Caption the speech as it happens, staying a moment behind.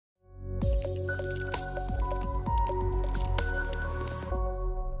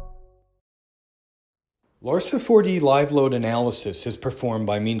LARSA 4D live load analysis is performed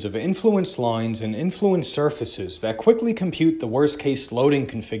by means of influence lines and influence surfaces that quickly compute the worst-case loading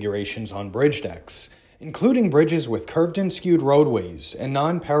configurations on bridge decks, including bridges with curved and skewed roadways and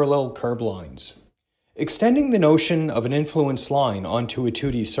non-parallel curb lines. Extending the notion of an influence line onto a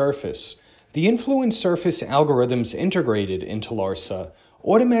 2D surface, the influence surface algorithms integrated into LARSA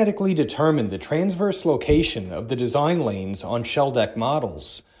automatically determine the transverse location of the design lanes on shell deck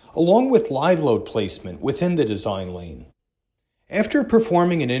models, along with live load placement within the design lane. After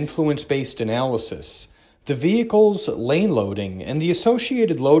performing an influence-based analysis, the vehicle's lane loading and the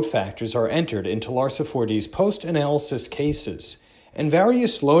associated load factors are entered into LARSA 4D's post-analysis cases, and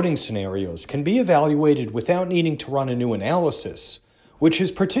various loading scenarios can be evaluated without needing to run a new analysis, which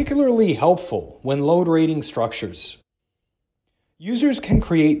is particularly helpful when load rating structures. Users can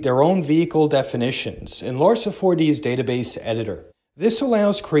create their own vehicle definitions in LARSA 4D's database editor. This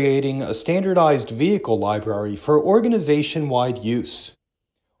allows creating a standardized vehicle library for organization-wide use.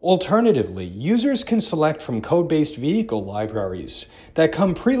 Alternatively, users can select from code-based vehicle libraries that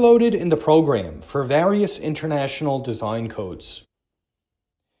come preloaded in the program for various international design codes.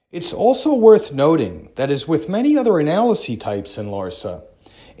 It's also worth noting that, as with many other analysis types in LARSA,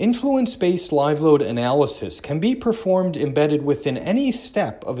 influence-based live load analysis can be performed embedded within any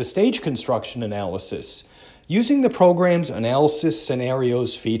step of a stage construction analysis using the program's Analysis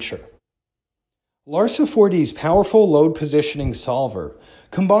Scenarios feature. LARSA 4D's powerful load positioning solver,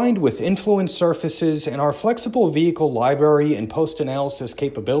 combined with influence surfaces and our flexible vehicle library and post-analysis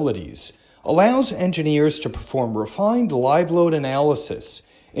capabilities, allows engineers to perform refined live load analysis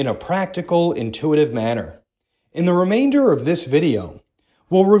in a practical, intuitive manner. In the remainder of this video,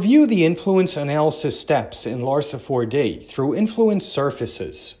 we'll review the influence analysis steps in LARSA 4D through influence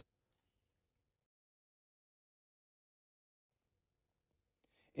surfaces.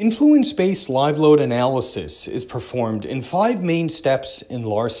 Influence-based live load analysis is performed in 5 main steps in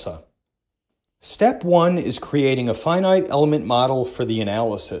LARSA. Step 1 is creating a finite element model for the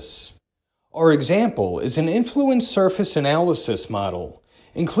analysis. Our example is an influence surface analysis model,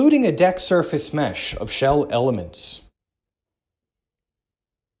 including a deck surface mesh of shell elements.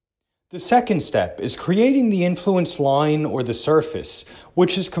 The second step is creating the influence line or the surface,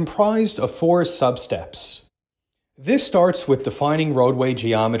 which is comprised of 4 substeps. This starts with defining roadway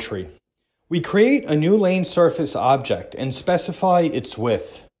geometry. We create a new lane surface object and specify its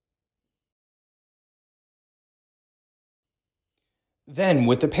width. Then,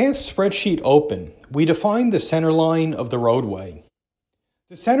 with the path spreadsheet open, we define the center line of the roadway.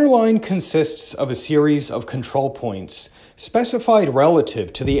 The center line consists of a series of control points specified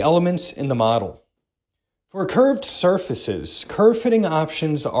relative to the elements in the model. For curved surfaces, curve fitting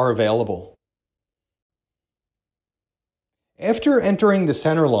options are available. After entering the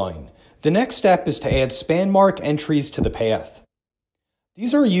center line, the next step is to add span mark entries to the path.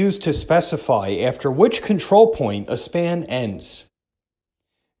 These are used to specify after which control point a span ends.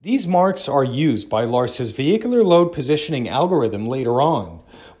 These marks are used by LARSA's vehicular load positioning algorithm later on,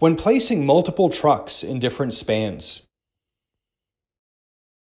 when placing multiple trucks in different spans.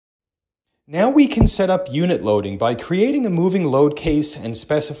 Now we can set up unit loading by creating a moving load case and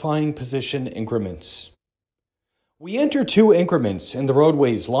specifying position increments. We enter 2 increments in the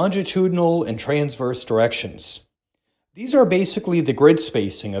roadway's longitudinal and transverse directions. These are basically the grid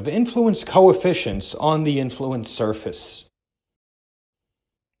spacing of influence coefficients on the influence surface.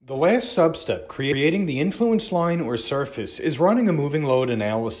 The last substep, creating the influence line or surface, is running a moving load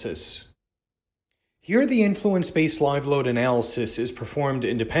analysis. Here the influence-based live load analysis is performed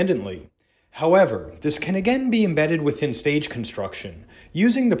independently. However, this can again be embedded within stage construction,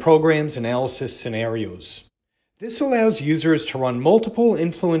 using the program's analysis scenarios. This allows users to run multiple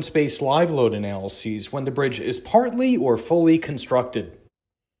influence-based live load analyses when the bridge is partly or fully constructed.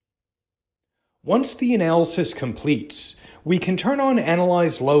 Once the analysis completes, we can turn on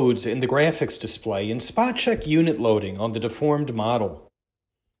Analyze Loads in the graphics display and spot check unit loading on the deformed model.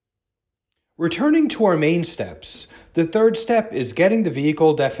 Returning to our main steps, the third step is getting the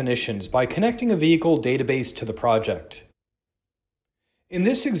vehicle definitions by connecting a vehicle database to the project. In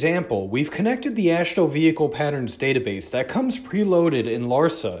this example, we've connected the AASHTO Vehicle Patterns database that comes preloaded in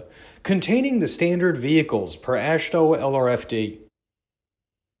LARSA, containing the standard vehicles per AASHTO LRFD.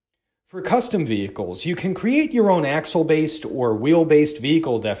 For custom vehicles, you can create your own axle-based or wheel-based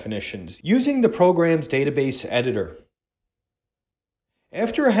vehicle definitions using the program's database editor.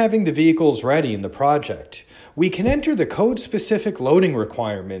 After having the vehicles ready in the project, we can enter the code-specific loading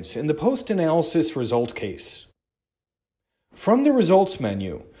requirements in the post-analysis result case. From the results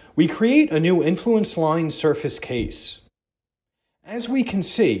menu, we create a new influence line surface case. As we can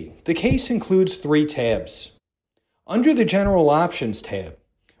see, the case includes 3 tabs. Under the General Options tab,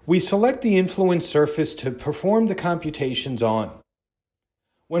 we select the influence surface to perform the computations on.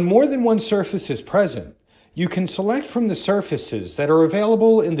 When more than one surface is present, you can select from the surfaces that are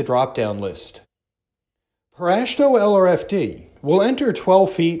available in the drop-down list. Per AASHTO LRFD, we'll enter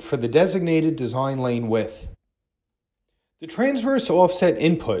 12 feet for the designated design lane width. The transverse offset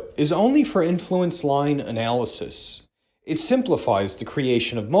input is only for influence line analysis. It simplifies the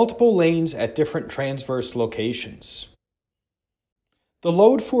creation of multiple lanes at different transverse locations. The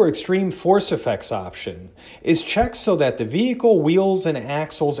Load for Extreme Force Effects option is checked so that the vehicle wheels and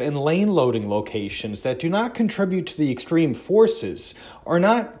axles and lane loading locations that do not contribute to the extreme forces are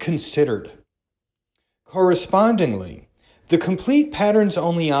not considered. Correspondingly, the Complete Patterns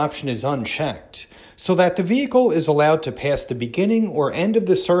Only option is unchecked, so that the vehicle is allowed to pass the beginning or end of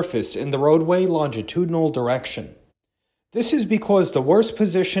the surface in the roadway longitudinal direction. This is because the worst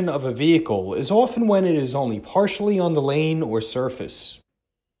position of a vehicle is often when it is only partially on the lane or surface.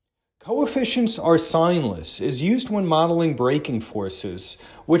 Coefficients are signless is used when modeling braking forces,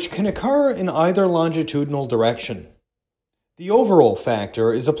 which can occur in either longitudinal direction. The overall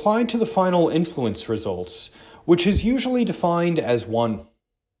factor is applied to the final influence results, which is usually defined as 1.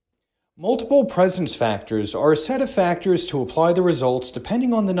 Multiple presence factors are a set of factors to apply the results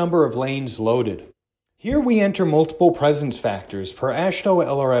depending on the number of lanes loaded. Here we enter multiple presence factors per AASHTO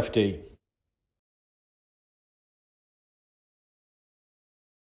LRFD.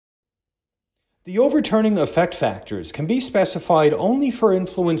 The overturning effect factors can be specified only for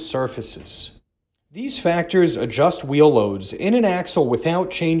influence surfaces. These factors adjust wheel loads in an axle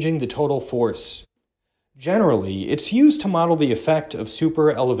without changing the total force. Generally, it's used to model the effect of super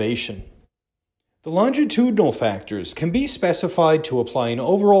elevation. The longitudinal factors can be specified to apply an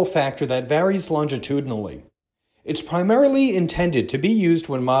overall factor that varies longitudinally. It's primarily intended to be used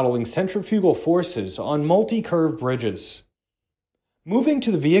when modeling centrifugal forces on multi-curve bridges. Moving to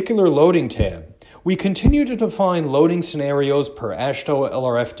the Vehicular Loading tab, we continue to define loading scenarios per AASHTO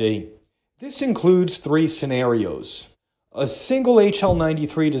LRFD. This includes 3 scenarios: a single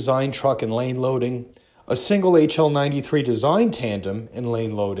HL93 design truck and lane loading, a single HL93 design tandem and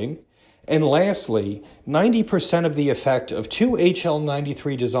lane loading, and lastly, 90% of the effect of 2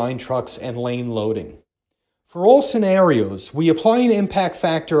 HL93 design trucks and lane loading. For all scenarios, we apply an impact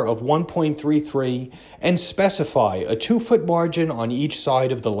factor of 1.33 and specify a 2-foot margin on each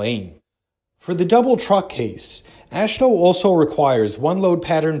side of the lane. For the double truck case, AASHTO also requires 1 load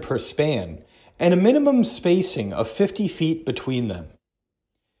pattern per span and a minimum spacing of 50 feet between them.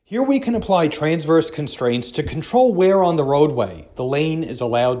 Here we can apply transverse constraints to control where on the roadway the lane is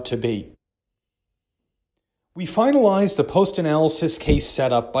allowed to be. We finalize the post-analysis case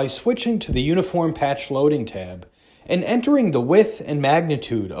setup by switching to the Uniform Patch Loading tab and entering the width and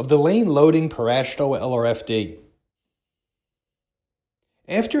magnitude of the lane loading per AASHTO LRFD.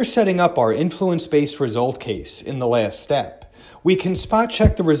 After setting up our influence-based result case in the last step, we can spot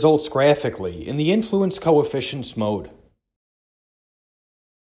check the results graphically in the influence coefficients mode.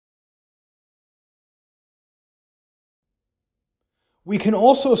 We can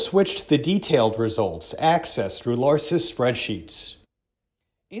also switch to the detailed results accessed through LARSA spreadsheets.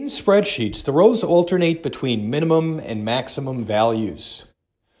 In spreadsheets, the rows alternate between minimum and maximum values.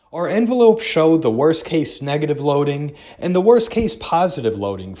 Our envelopes show the worst case negative loading and the worst case positive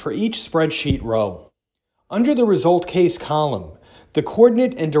loading for each spreadsheet row. Under the result case column, the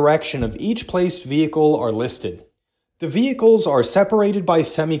coordinate and direction of each placed vehicle are listed. The vehicles are separated by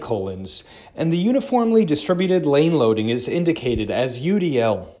semicolons, and the uniformly distributed lane loading is indicated as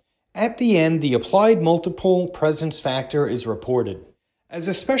UDL. At the end, the applied multiple presence factor is reported. As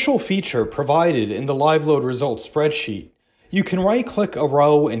a special feature provided in the live load results spreadsheet, you can right-click a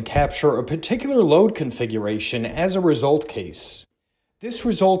row and capture a particular load configuration as a result case. This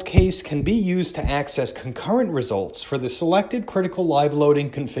result case can be used to access concurrent results for the selected critical live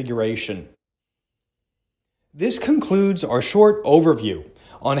loading configuration. This concludes our short overview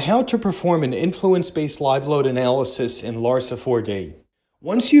on how to perform an influence-based live load analysis in LARSA 4D.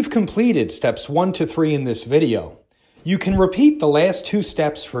 Once you've completed steps 1 to 3 in this video, you can repeat the last 2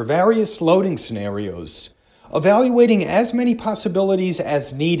 steps for various loading scenarios, evaluating as many possibilities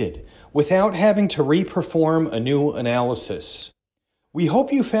as needed without having to re-perform a new analysis. We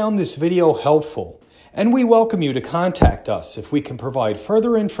hope you found this video helpful, and we welcome you to contact us if we can provide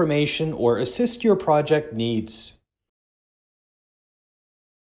further information or assist your project needs.